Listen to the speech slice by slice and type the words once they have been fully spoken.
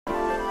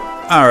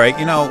Alright,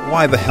 you know,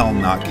 why the hell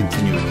not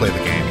continue to play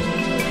the game?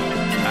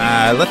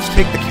 Let's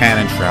take the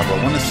cannon travel.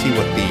 I want to see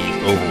what the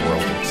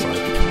overworld looks like.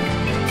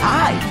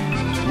 Hi!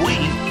 We,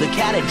 the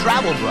Cannon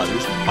Travel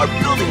Brothers, are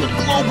building a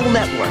global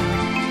network.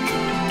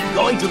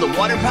 Going to the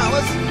Water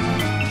Palace?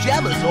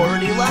 Gemma's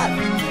already left.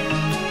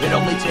 It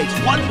only takes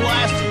one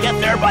blast to get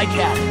there by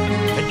cannon,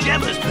 and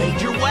Gemma's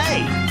paved your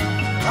way.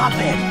 Hop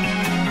in.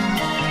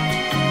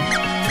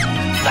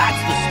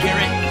 That's the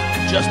spirit.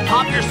 Just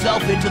pop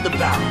yourself into the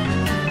barrel.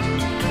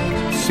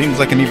 Seems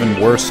like an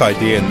even worse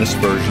idea in this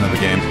version of the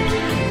game.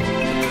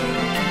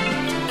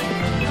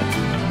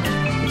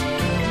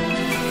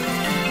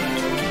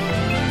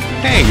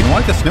 Hey, you know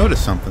what? I just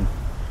noticed something.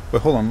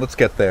 Wait, hold on. Let's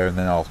get there and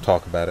then I'll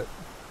talk about it.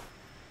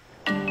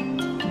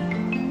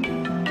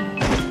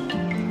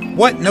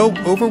 What? No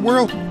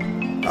overworld?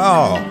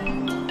 Oh.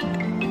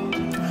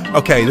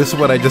 Okay, this is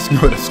what I just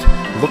noticed.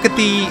 Look at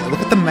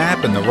the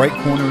map in the right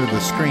corner of the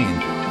screen.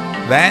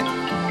 That,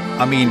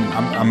 I mean,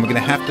 I'm gonna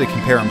have to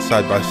compare them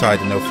side by side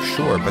to know for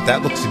sure, but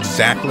that looks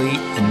exactly,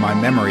 in my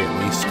memory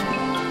at least,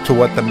 to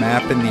what the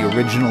map in the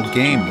original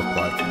game looked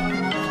like.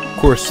 Of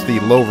course, the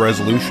low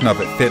resolution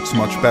of it fits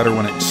much better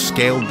when it's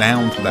scaled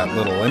down to that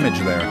little image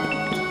there.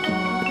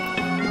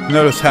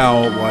 Notice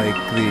how, like,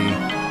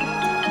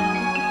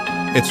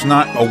 it's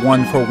not a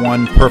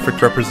one-for-one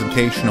perfect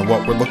representation of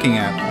what we're looking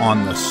at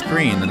on the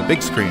screen, in the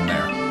big screen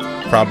there.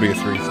 For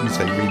obvious reasons,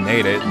 they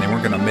remade it, and they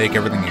weren't going to make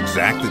everything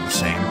exactly the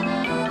same.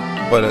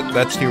 But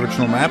that's the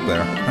original map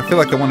there. I feel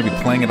like I want to be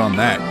playing it on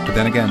that, but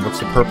then again, what's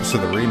the purpose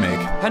of the remake?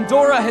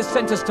 Pandora has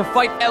sent us to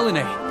fight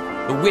Elene,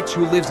 the witch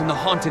who lives in the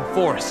haunted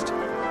forest.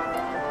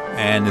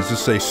 And is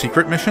this a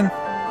secret mission?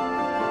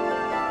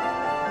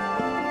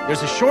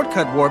 There's a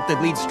shortcut warp that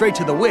leads straight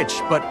to the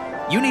witch, but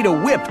you need a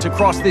whip to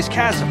cross this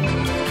chasm.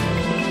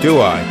 Do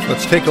I?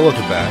 Let's take a look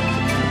at that.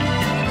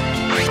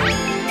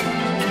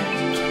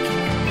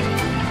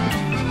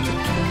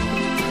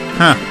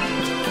 Huh.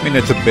 I mean,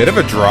 it's a bit of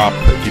a drop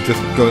if you just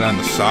go down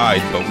the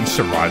side, but we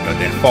survived a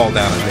damn fall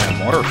down a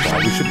damn waterfall.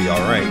 We should be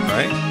alright,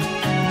 right?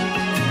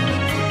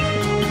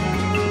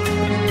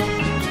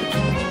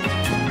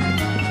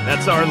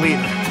 That's our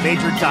leader,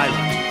 Major Dylan.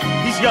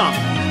 He's young,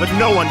 but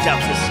no one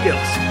doubts his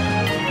skills.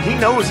 He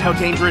knows how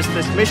dangerous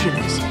this mission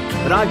is,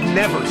 but I've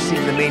never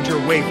seen the Major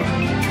waver.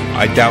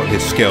 I doubt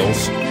his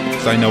skills,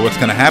 because I know what's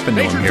going to happen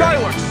to him here. Major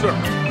Dylan, sir.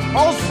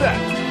 All set.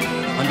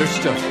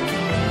 Understood.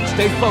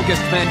 Stay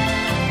focused, men.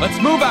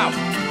 Let's move out.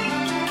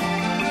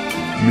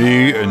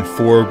 Me and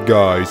 4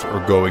 guys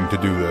are going to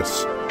do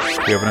this.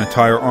 We have an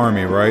entire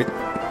army, right?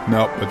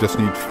 Nope, I just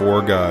need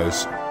 4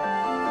 guys.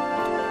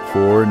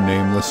 4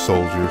 nameless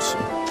soldiers.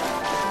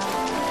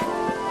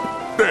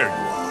 There you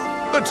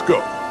are. Let's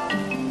go.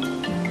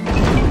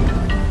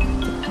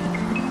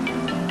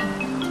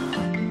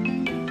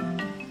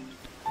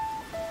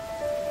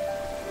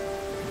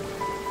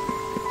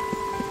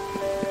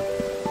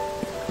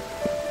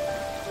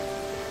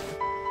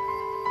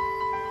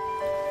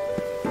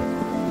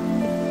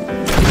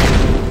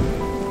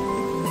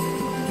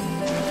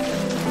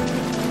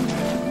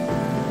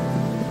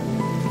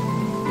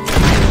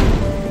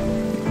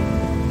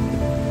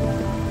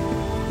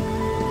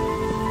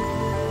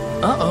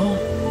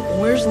 Uh-oh.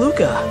 Where's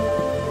Luca?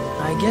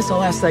 I guess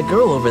I'll ask that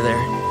girl over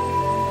there.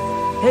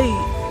 Hey,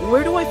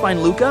 where do I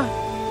find Luca?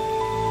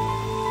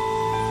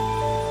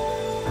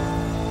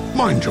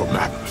 Mind your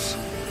manners.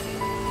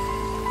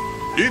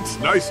 It's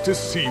nice to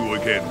see you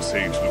again,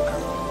 Sage Luca.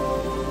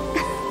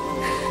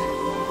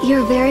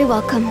 You're very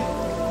welcome.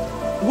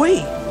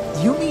 Wait,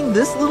 you mean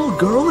this little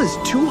girl is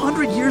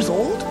 200 years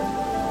old?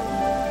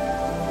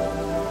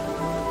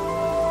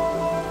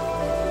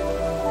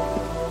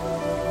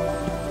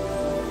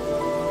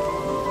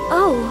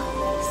 Oh,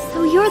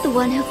 so you're the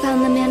one who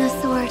found the Mana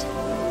Sword.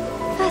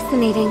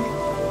 Fascinating.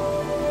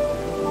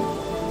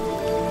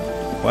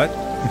 What?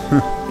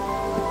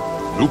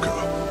 Luca,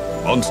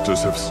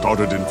 monsters have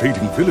started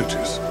invading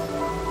villages.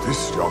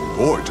 This young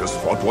boy just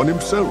fought one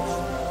himself.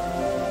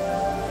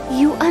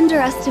 You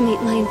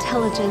underestimate my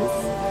intelligence.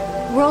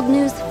 World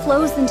news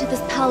flows into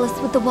this palace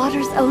with the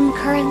water's own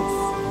currents.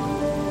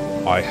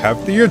 I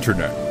have the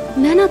internet.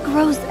 Mana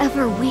grows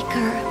ever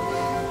weaker.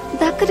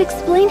 That could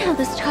explain how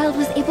this child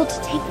was able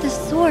to take the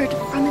sword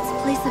from its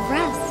place of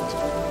rest.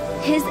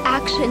 His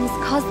actions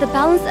caused the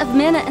balance of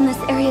mana in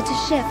this area to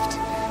shift.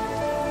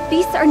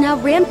 Beasts are now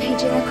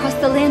rampaging across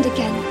the land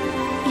again.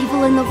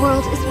 Evil in the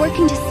world is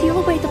working to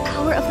seal away the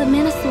power of the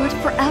Mana Sword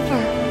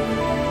forever.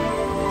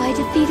 By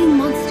defeating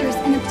monsters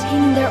and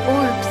obtaining their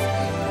orbs,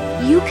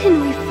 you can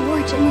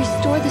reforge and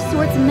restore the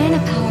sword's mana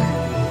power.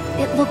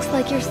 It looks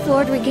like your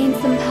sword regained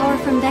some power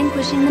from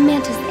vanquishing the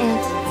Mantis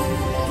Ant.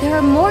 There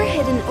are more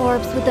hidden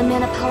orbs with the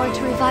mana power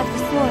to revive the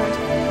sword.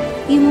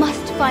 You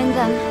must find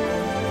them.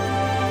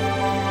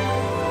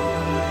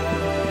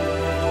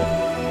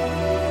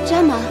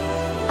 Gemma,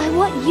 I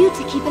want you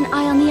to keep an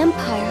eye on the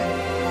Empire.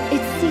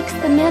 It seeks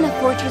the Mana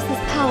Fortress's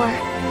power.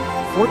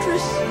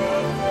 Fortress?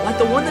 Like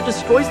the one that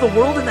destroys the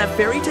world in that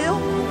fairy tale?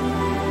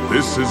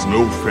 This is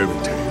no fairy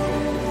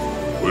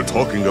tale. We're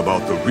talking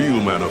about the real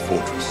Mana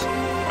Fortress.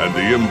 And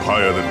the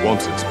Empire that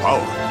wants its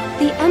power.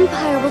 The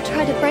Empire will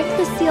try to break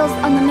the seals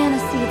on the mana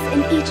seeds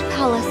in each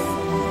palace.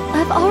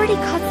 I've already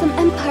caught some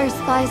Empire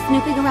spies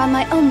snooping around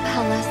my own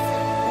palace.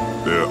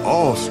 There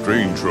are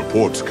strange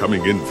reports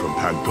coming in from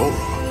Pandora.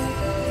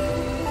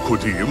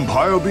 Could the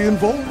Empire be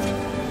involved?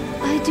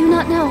 I do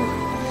not know.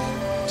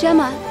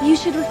 Gemma, you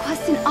should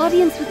request an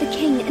audience with the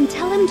king and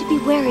tell him to be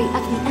wary of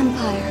the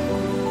Empire.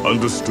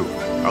 Understood.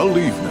 I'll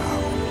leave now.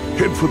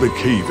 Head for the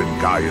cave in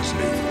Gaia's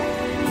navel.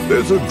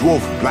 There's a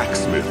dwarf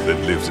blacksmith that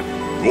lives in.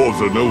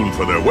 Dwarves are known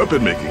for their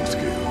weapon-making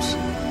skills.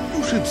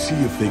 You should see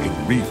if they can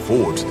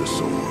reforge the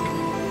sword.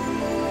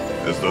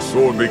 As the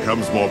sword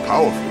becomes more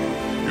powerful,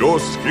 your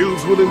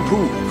skills will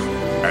improve,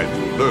 and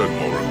you'll learn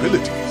more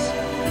abilities.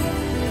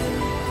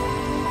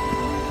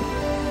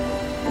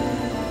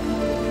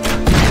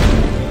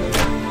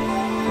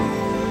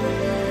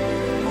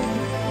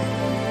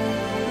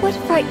 What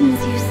frightens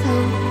you so?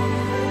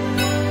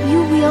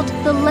 You wield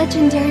the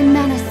legendary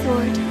Mana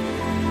Sword,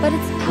 but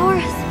its power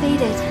has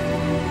faded.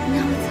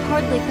 Now it's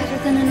hardly better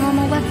than a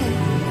normal weapon.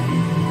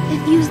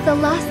 It used the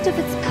last of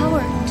its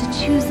power to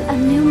choose a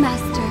new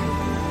master.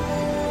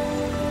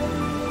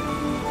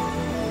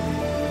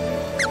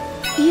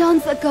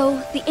 Eons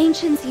ago, the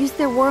ancients used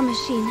their war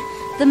machine,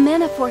 the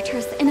Mana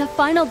Fortress, in a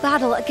final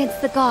battle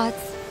against the gods.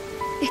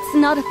 It's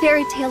not a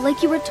fairy tale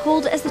like you were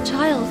told as a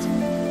child.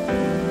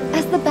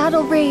 As the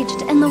battle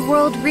raged and the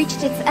world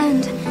reached its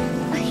end,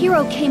 a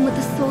hero came with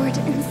a sword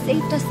and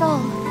saved us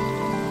all.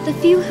 The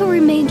few who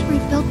remained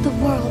rebuilt the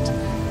world,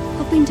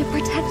 hoping to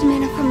protect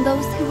mana from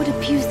those who would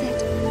abuse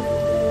it.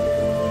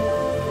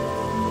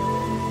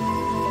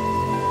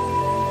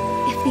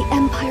 If the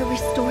Empire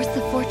restores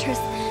the fortress,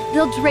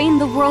 they'll drain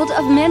the world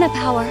of mana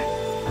power.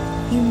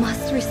 You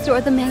must restore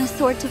the Mana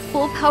Sword to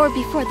full power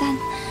before then,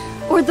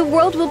 or the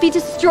world will be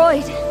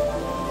destroyed.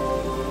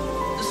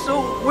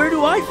 So, where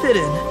do I fit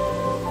in?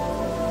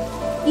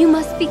 You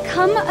must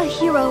become a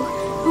hero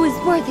who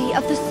is worthy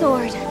of the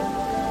sword.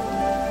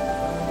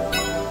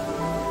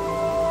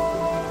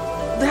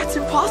 That's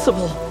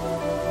impossible.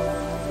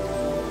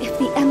 If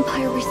the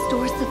Empire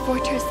restores the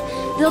fortress,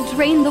 they'll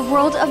drain the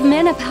world of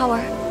mana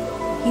power.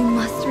 You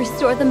must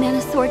restore the Mana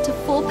Sword to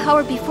full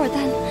power before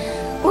then,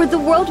 or the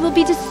world will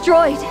be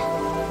destroyed.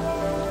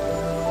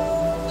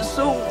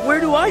 So, where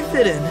do I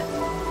fit in?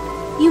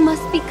 You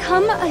must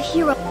become a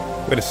hero.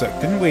 Wait a sec,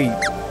 didn't we...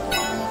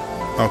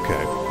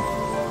 Okay.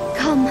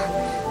 Come,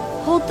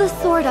 hold the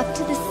sword up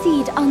to the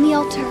seed on the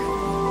altar.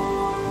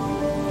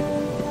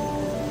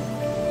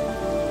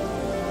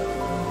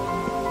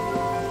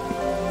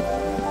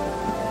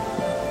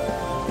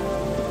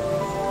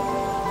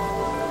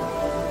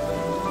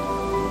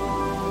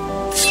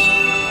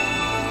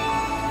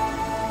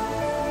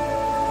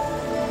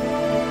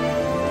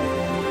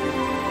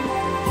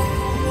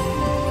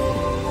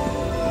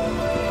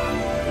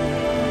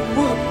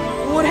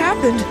 What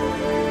happened?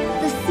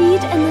 The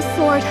seed and the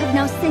sword have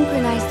now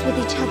synchronized with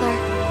each other.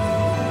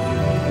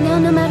 Now,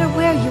 no matter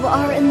where you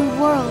are in the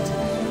world,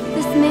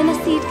 this mana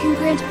seed can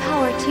grant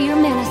power to your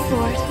mana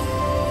sword.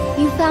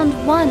 You found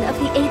one of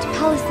the 8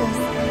 palaces.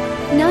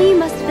 Now you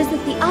must visit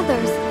the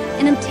others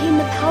and obtain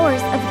the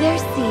powers of their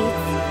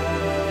seeds.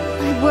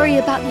 I worry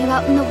about you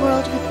out in the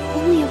world with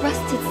only a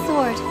rusted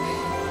sword.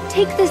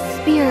 Take this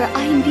spear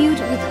I imbued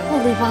with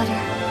holy water.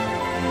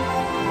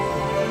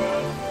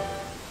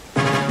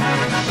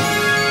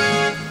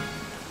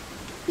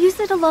 Use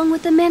it along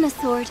with the Mana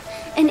Sword,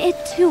 and it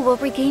too will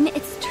regain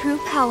its true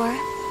power.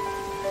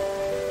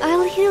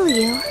 I'll heal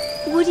you.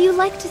 Would you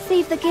like to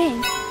save the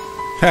game?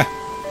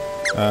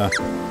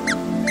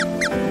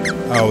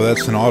 Oh,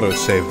 that's an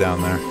autosave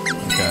down there.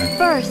 Okay.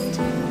 First,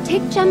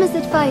 take Gemma's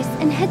advice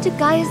and head to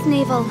Gaia's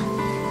Navel.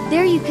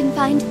 There you can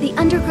find the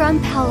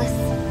Underground Palace.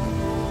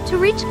 To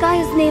reach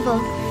Gaia's Navel,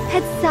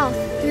 head south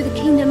through the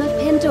Kingdom of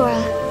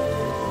Pandora.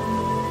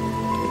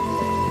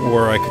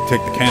 Or I could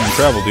take the cannon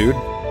travel, dude.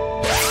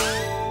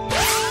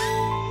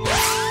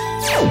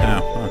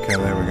 Oh, okay,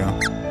 there we go.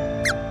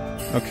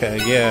 Okay,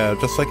 yeah,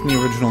 just like in the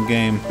original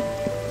game,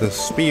 the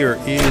spear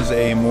is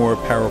a more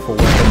powerful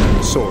weapon than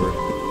the sword.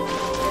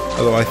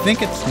 Although I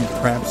think it's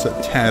perhaps a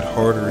tad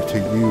harder to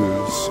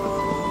use.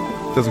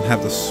 It doesn't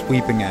have the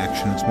sweeping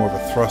action, it's more of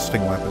a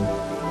thrusting weapon.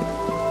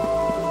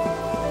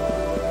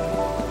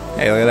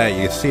 Hey, look at that,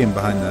 you can see him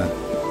behind the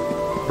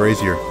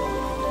brazier.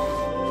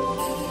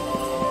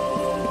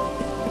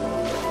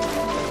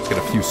 Let's get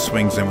a few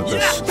swings in with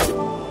this.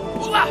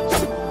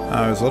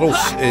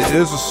 It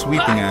is a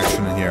sweeping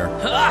action in here.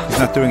 He's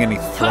not doing any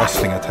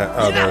thrusting attack.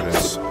 Oh, there it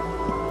is.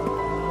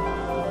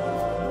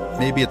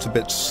 Maybe it's a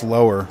bit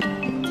slower.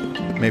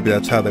 Maybe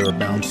that's how they were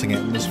balancing it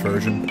in this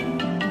version.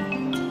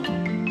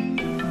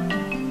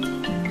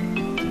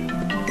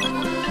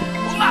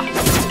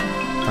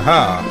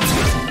 Aha!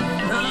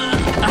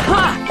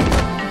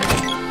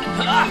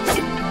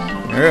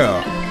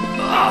 Yeah.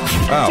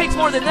 Wow. It takes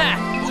more than that.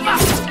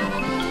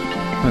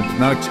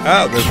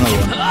 Oh, there's another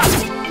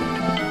one.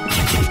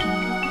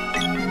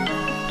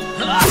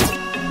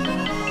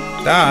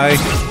 Die!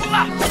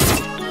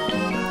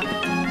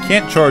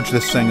 Can't charge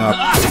this thing up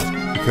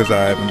because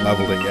I haven't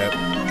leveled it yet.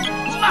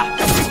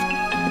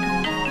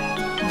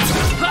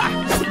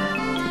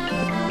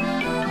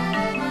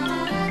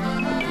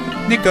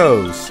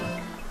 Nickos.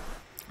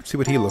 Let's see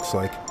what he looks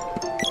like.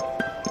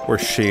 Or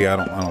she, I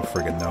don't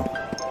friggin' know.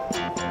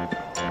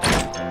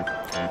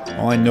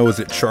 All I know is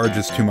it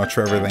charges too much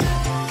for everything.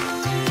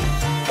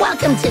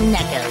 Welcome to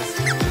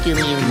Necco's. Do you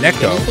need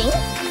Necco. anything?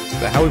 Is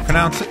that how we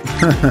pronounce it?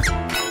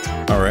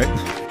 Alright.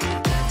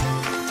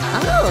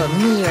 Oh,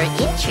 you're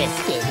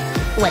interested.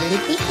 What'll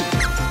it be?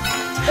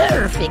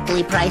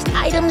 Perfectly priced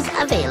items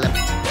available.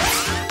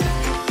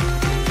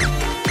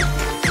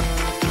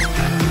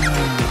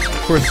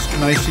 Of course,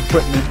 nice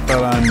equipment,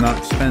 but I'm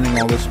not spending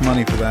all this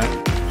money for that.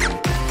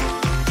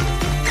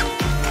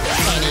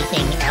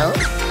 Anything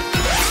else?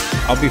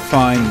 I'll be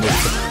fine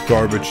with the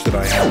garbage that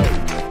I have.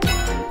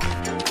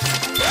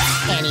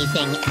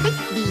 Anything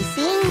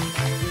decent?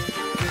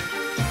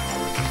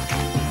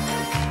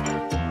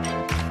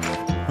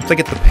 Once I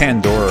get the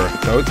Pandora,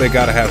 they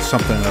gotta have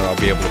something that I'll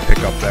be able to pick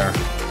up there.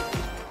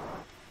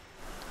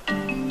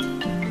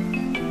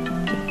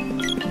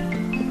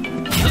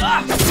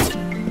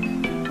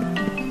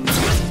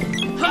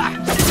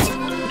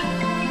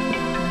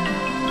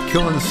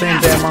 Killing the same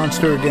damn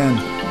monster again.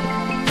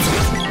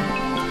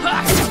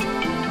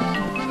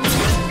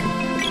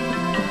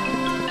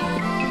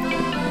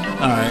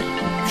 Alright.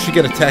 Should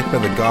get attacked by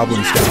the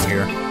goblins down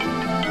here.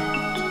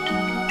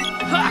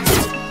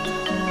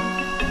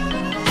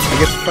 I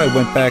guess if I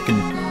went back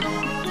and...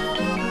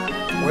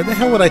 Where the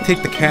hell would I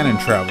take the cannon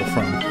travel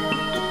from?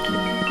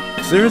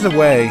 Because there is a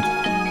way...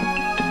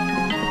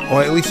 Well,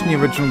 at least in the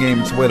original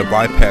game, it's a way to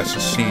bypass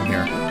this scene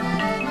here.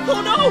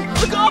 Oh no!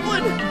 The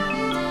goblin!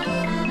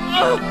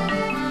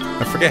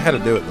 I forget how to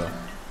do it, though.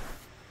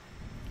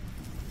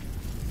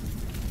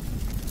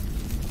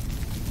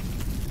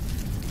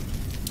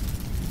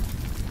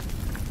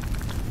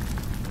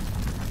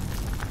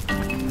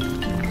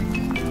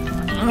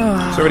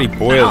 It's already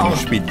boiled and you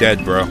should be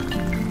dead, bro.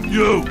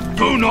 You,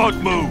 do not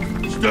move.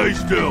 Stay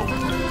still.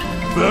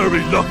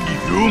 Very lucky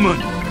human.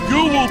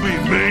 You will be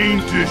main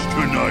dish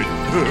tonight.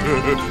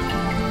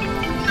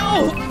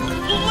 No!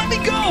 Let me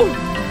go!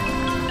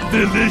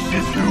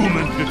 Delicious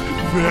human.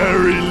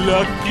 Very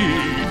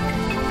lucky.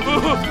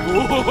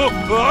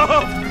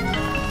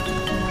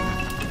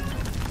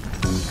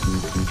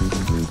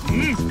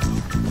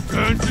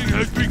 Dancing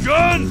has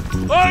begun.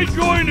 I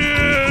join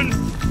in.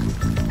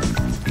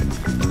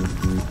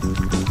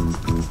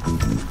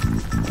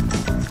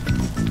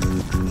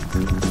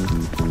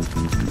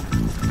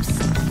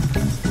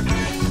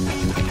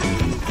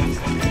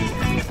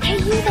 Hey,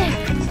 you there!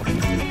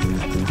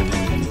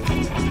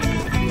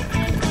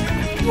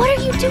 What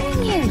are you doing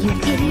here, you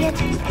idiot?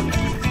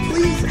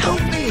 Please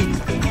help me!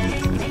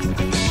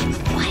 Shh,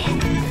 quiet.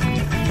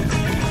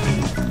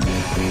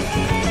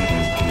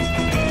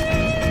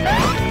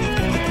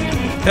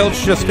 Hell,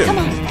 it's just do. Come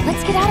on,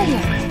 let's get out of here.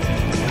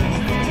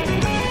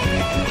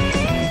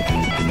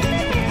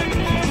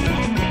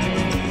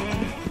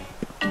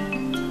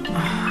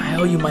 I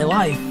owe you my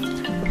life.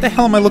 What the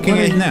hell am I looking What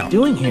are at you now?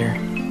 doing here?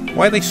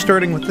 Why are they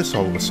starting with this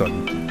all of a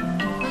sudden?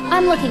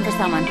 I'm looking for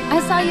someone.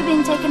 I saw you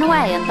being taken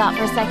away and thought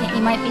for a second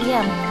you might be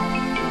him.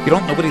 You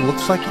don't know what he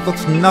looks like? He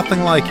looks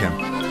nothing like him.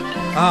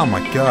 Oh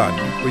my god.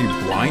 Were you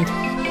blind?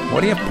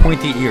 Why do you have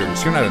pointy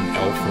ears? You're not an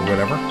elf or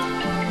whatever.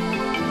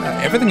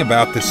 Everything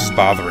about this is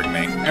bothering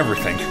me.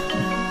 Everything.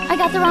 I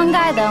got the wrong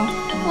guy, though.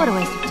 What a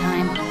waste of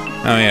time.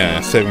 Oh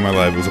yeah, saving my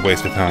life was a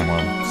waste of time.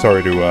 Well,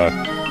 sorry to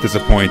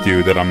disappoint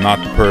you that I'm not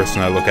the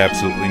person I look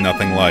absolutely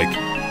nothing like.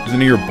 Isn't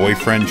he your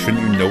boyfriend?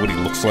 Shouldn't you know what he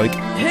looks like?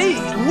 Hey,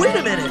 wait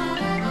a minute!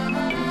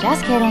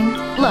 Just kidding.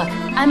 Look,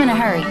 I'm in a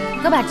hurry.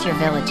 Go back to your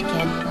village, kid.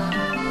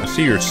 I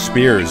see your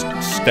spears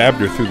stabbed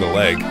her through the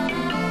leg.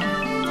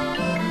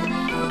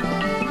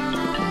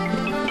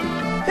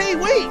 Hey,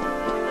 wait!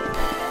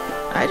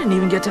 I didn't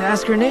even get to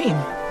ask her name.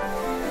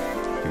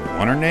 You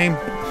want her name?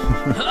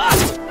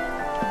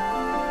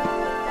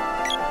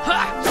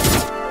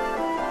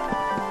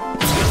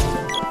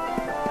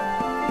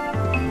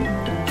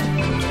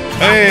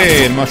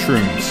 Hey,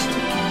 mushrooms.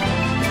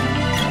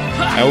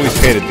 I always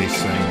hated these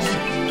things,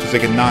 because they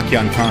can knock you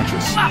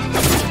unconscious.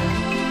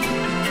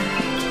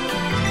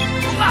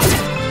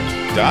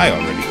 Die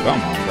already, come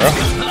on, bro.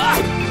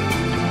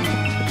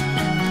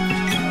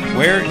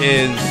 Where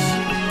is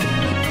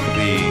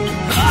the...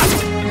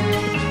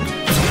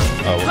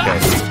 Oh, okay.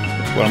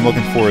 What I'm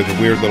looking for is the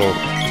weird little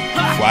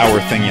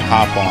flower thing you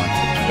hop on.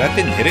 That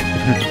didn't hit it.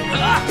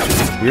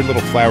 Weird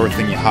little flower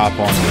thing you hop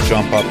on and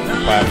jump up the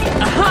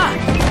platform.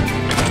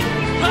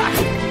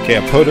 Okay,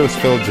 Apodos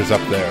Village is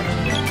up there.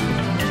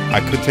 I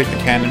could take the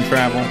cannon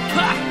travel,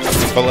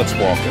 but let's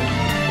walk it.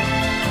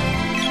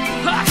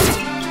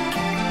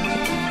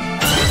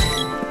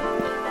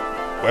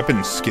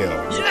 Weapon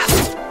skill.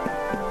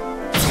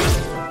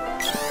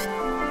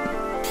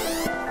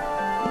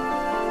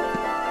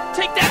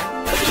 Take that!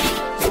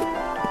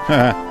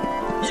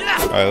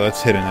 Alright,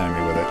 let's hit an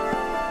enemy with it.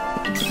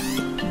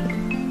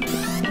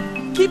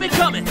 Keep it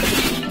coming!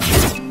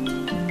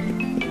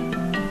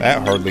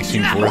 That hardly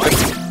seems worth it.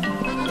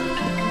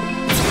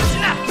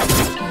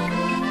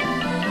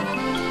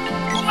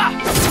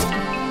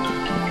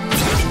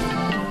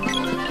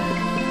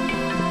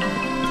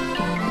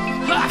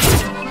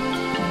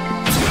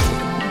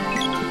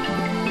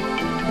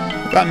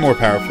 Gotten more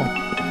powerful.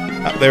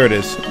 There it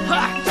is.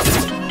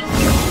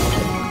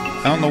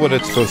 I don't know what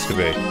it's supposed to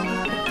be.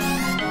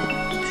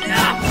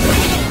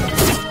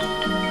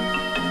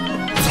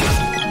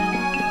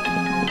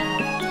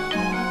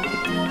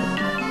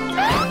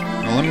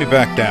 Now let me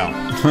back down.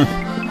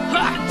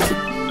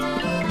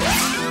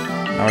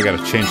 Now I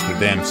gotta change the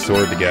damn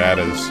sword to get out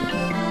of this.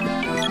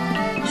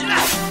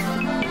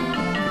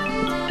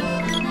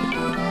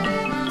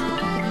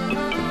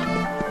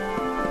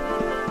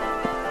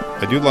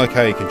 I do like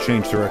how you can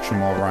change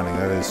direction while running.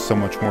 That is so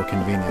much more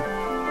convenient.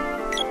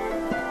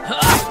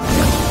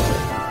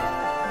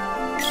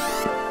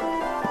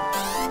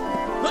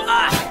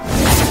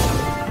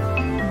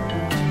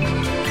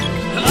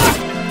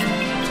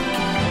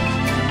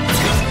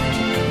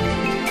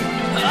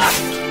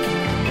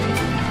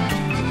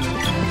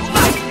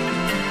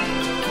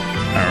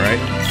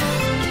 Alright.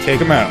 Take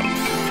him out.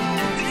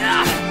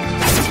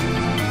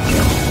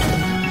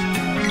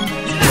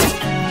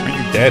 Aren't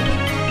you dead?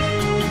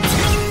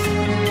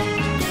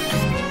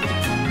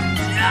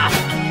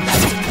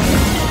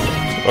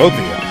 Both of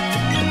you.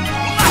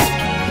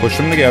 Push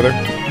them together.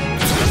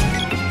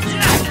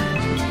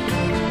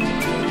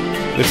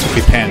 This should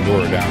be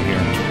Pandora down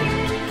here.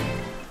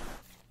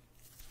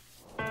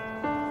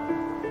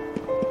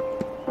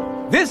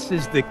 This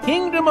is the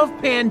Kingdom of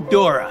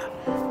Pandora.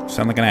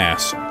 Sound like an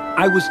ass.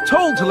 I was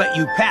told to let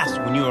you pass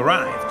when you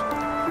arrived.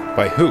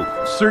 By who?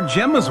 Sir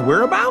Gemma's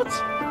whereabouts?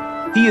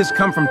 He has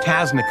come from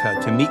Taznica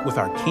to meet with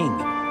our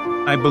king.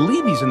 I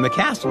believe he's in the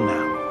castle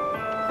now.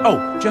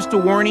 Oh, just a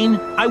warning,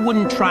 I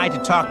wouldn't try to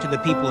talk to the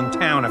people in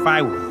town if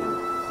I were you.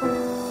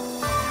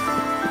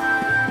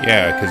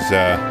 Yeah, because,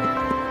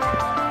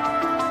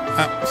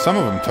 some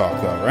of them talk,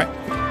 though, right?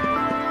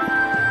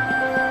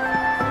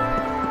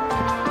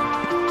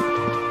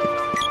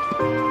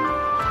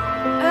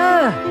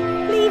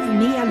 Leave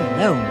me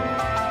alone.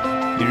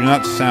 You do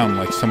not sound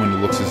like someone who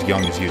looks as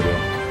young as you do.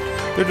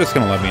 They're just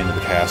gonna let me into the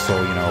castle,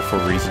 you know, for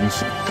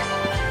reasons.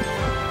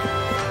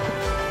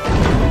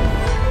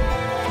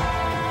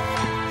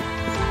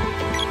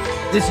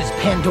 This is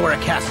Pandora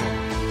Castle.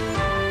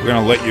 We're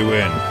gonna let you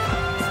in,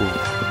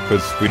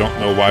 because we don't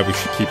know why we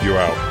should keep you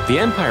out. The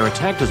Empire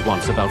attacked us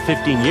once about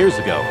 15 years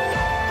ago.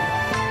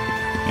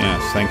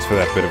 Yes, thanks for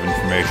that bit of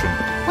information.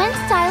 When's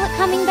Stylet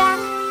coming back?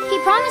 He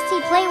promised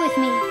he'd play with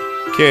me.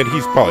 Kid,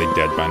 he's probably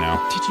dead by now.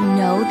 Did you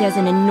know there's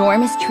an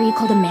enormous tree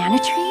called a mana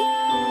tree?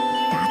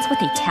 That's what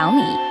they tell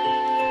me.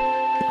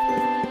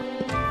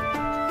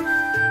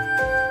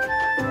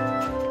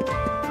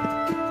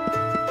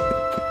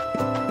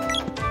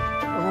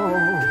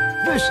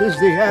 This is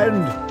the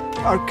end.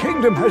 Our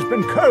kingdom has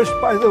been cursed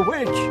by the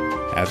witch.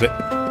 Has it?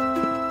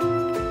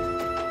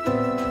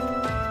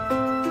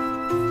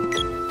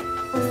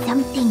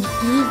 Something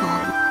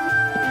evil.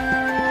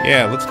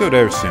 Yeah, let's go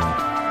there soon.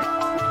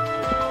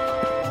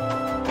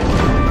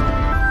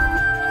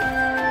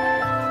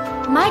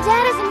 My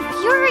dad is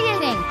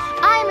infuriating.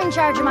 I'm in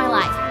charge of my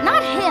life,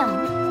 not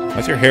him.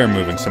 Why's your hair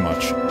moving so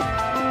much?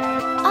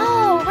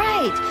 Oh,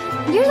 right.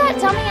 You're that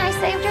dummy I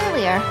saved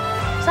earlier.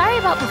 Sorry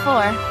about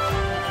before.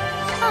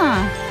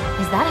 Huh.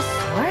 Is that a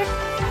sword?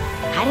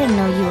 I didn't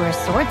know you were a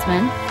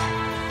swordsman.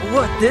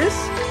 What, this?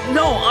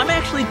 No, I'm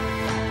actually...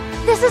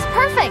 This is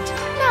perfect.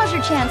 Now's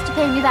your chance to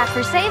pay me back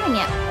for saving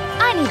it.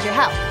 I need your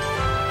help.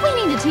 We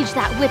need to teach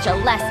that witch a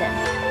lesson.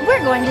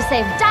 We're going to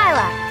save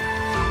Dylac.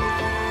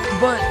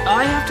 But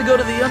I have to go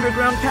to the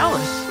underground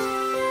palace.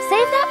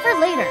 Save that for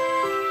later.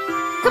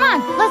 Come on,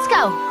 let's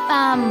go.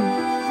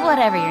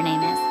 Whatever your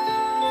name is.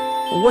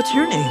 What's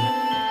your name?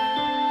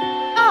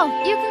 Oh,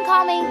 you can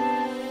call me...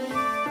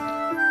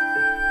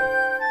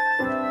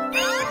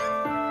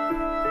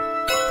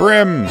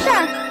 Brim!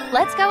 Sure,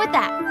 let's go with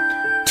that.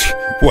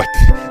 What?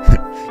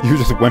 You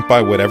just went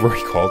by whatever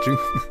he called you?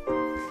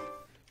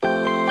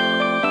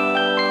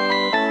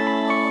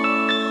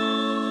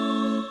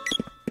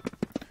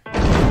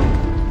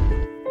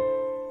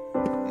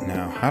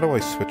 Now, how do I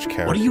switch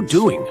characters? What are you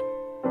doing?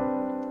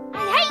 I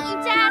hate you,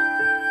 Dad!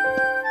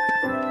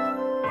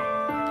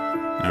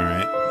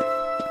 Alright.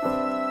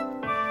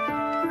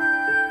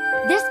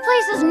 This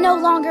place is no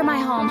longer my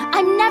home.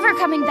 I'm never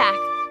coming back.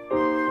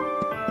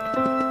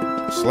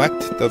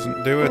 Select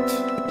doesn't do it.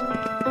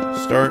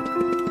 Start.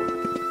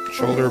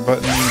 Shoulder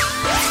button.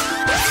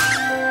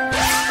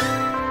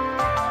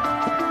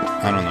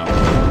 I don't know.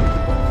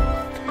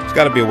 There's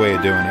got to be a way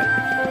of doing it.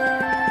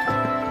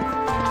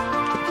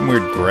 Some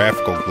weird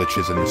graphical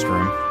glitches in this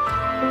room.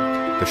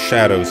 The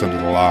shadows under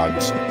the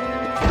logs.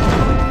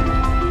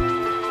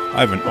 I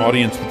have an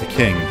audience with the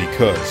king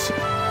because...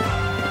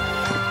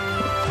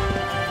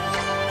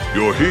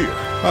 You're here.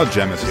 Oh,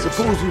 Gemma's here.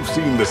 Suppose you've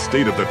seen the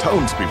state of the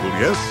townspeople,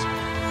 yes?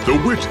 The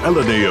witch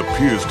Elene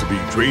appears to be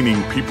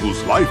draining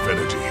people's life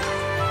energy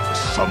for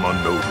some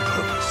unknown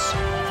purpose.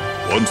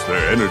 Once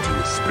their energy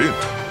is spent,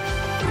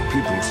 the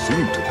people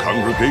seem to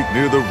congregate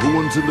near the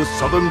ruins in the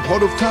southern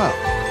part of town.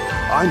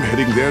 I'm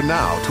heading there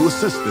now to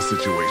assess the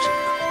situation.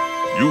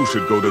 You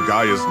should go to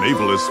Gaia's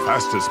navel as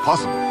fast as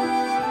possible.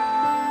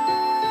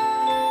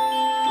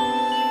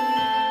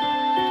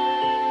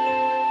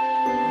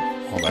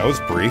 that was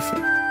brief.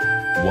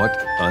 What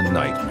a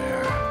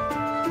nightmare.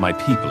 My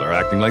people are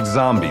acting like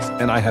zombies,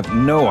 and I have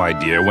no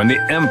idea when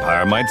the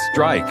Empire might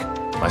strike.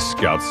 My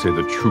scouts say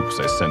the troops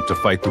I sent to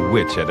fight the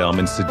witch at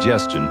Elmin's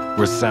suggestion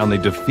were soundly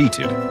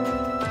defeated.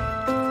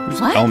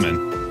 Who's What?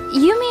 Elmin?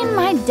 You mean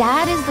my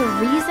dad is the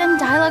reason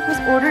Dialog was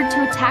ordered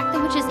to attack the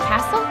witch's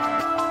castle?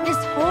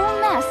 This whole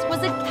mess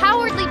was a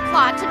cowardly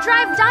plot to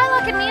drive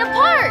Dialog and me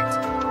apart!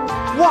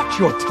 Watch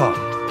your tongue!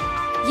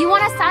 You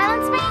want to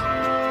silence me?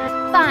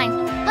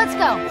 Fine, let's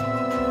go.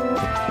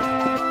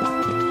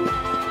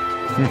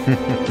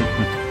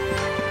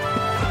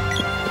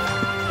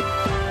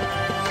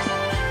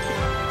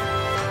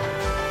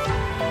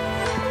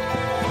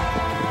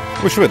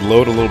 Wish it would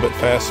load a little bit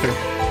faster.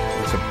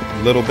 It's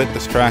a little bit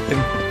distracting.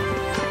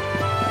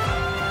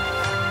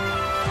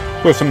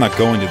 Of course, I'm not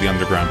going to the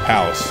Underground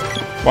Palace.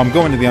 Well, I'm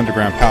going to the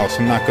Underground Palace.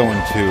 I'm not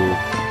going to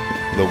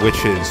the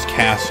witch's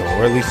castle,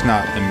 or at least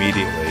not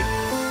immediately.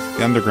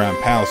 The Underground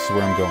Palace is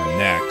where I'm going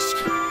next,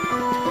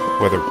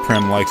 whether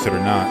Prim likes it or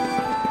not.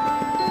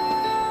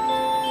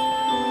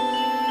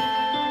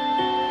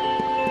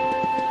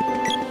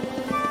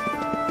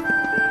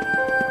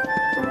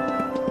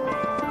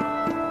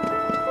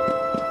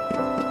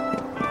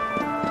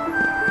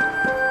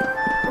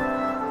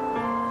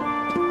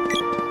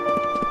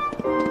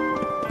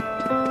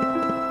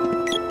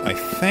 I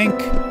think,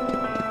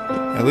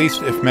 at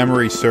least if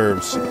memory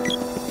serves,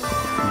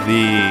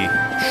 the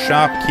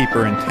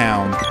shopkeeper in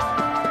town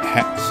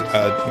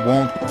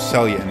won't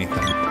sell you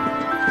anything.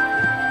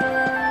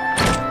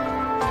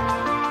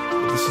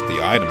 This is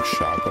the item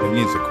shop, but it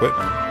needs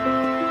equipment.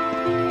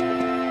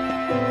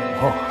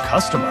 Oh,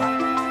 customer.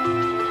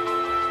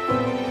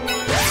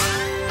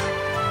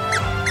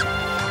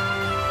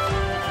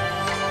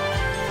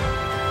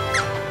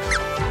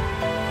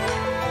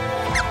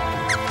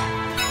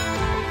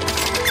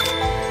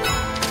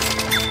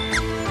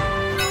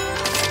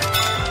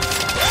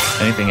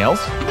 Anything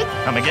else?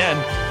 Come again.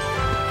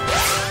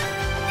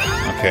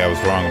 Okay, I was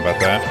wrong about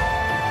that.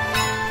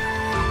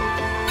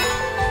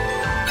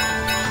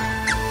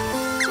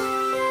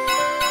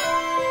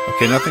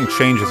 Okay, nothing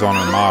changes on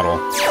her model.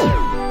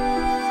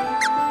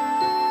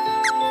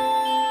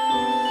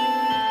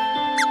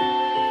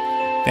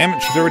 Damn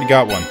it, she's already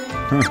got one.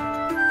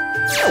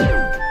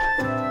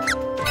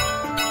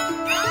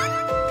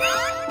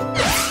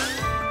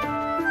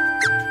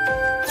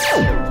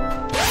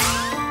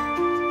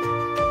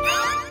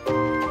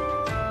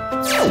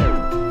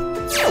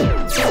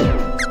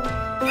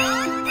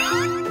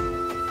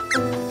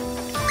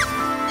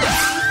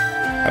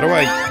 How do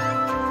I...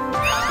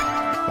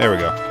 There we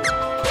go.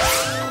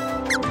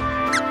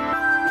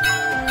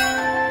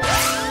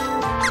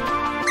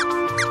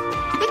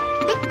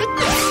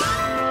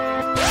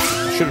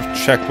 I should have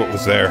checked what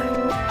was there.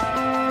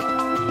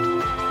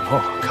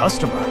 Oh,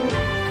 customer.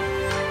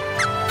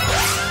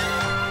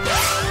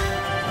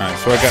 Alright,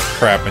 so I got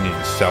crap I need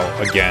to sell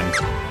again,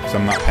 because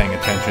I'm not paying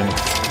attention.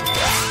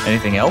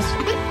 Anything else?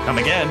 Come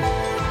again.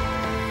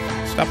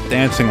 Stop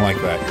dancing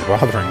like that, you're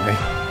bothering me.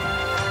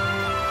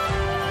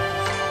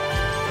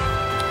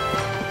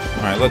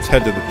 Alright, let's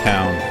head to the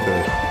town,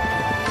 the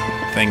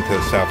thing to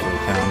the south of the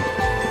town.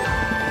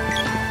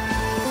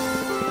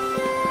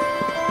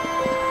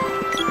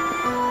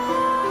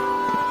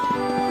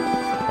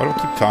 Why do I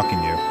keep talking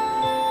to you?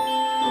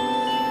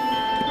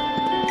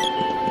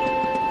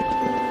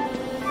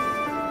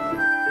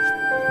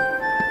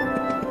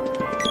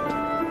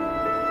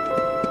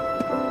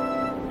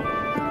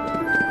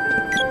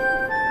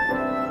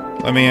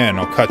 Let me in,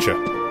 I'll cut you.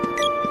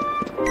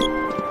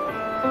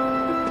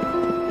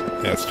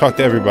 Yeah, let's talk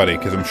to everybody,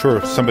 because I'm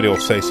sure somebody will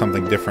say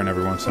something different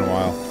every once in a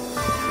while.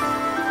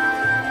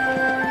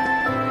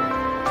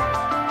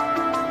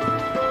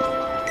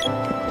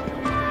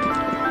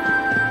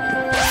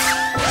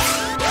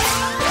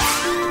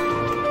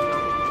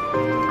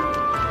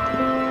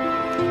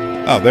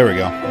 Oh, there we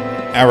go.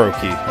 Arrow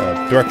key,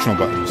 directional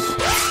buttons.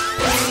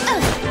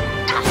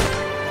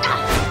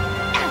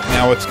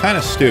 Now, it's kind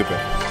of stupid.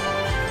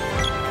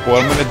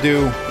 What I'm going to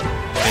do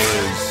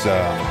is,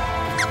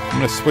 I'm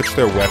going to switch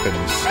their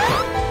weapons.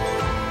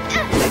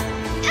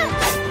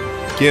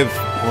 Give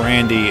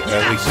Randy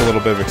at least a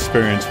little bit of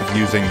experience with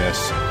using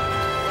this.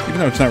 Even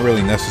though it's not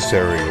really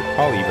necessary, or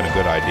probably even a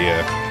good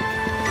idea.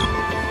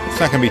 It's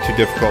not going to be too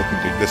difficult to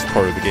do this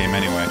part of the game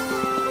anyway.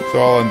 So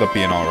I'll end up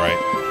being alright.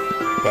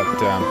 But,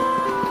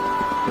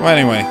 well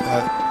anyway,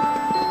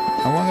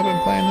 how long have I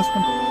been playing this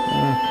one?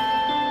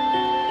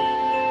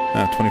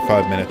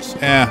 25 minutes.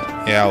 Yeah,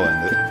 I'll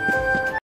end it.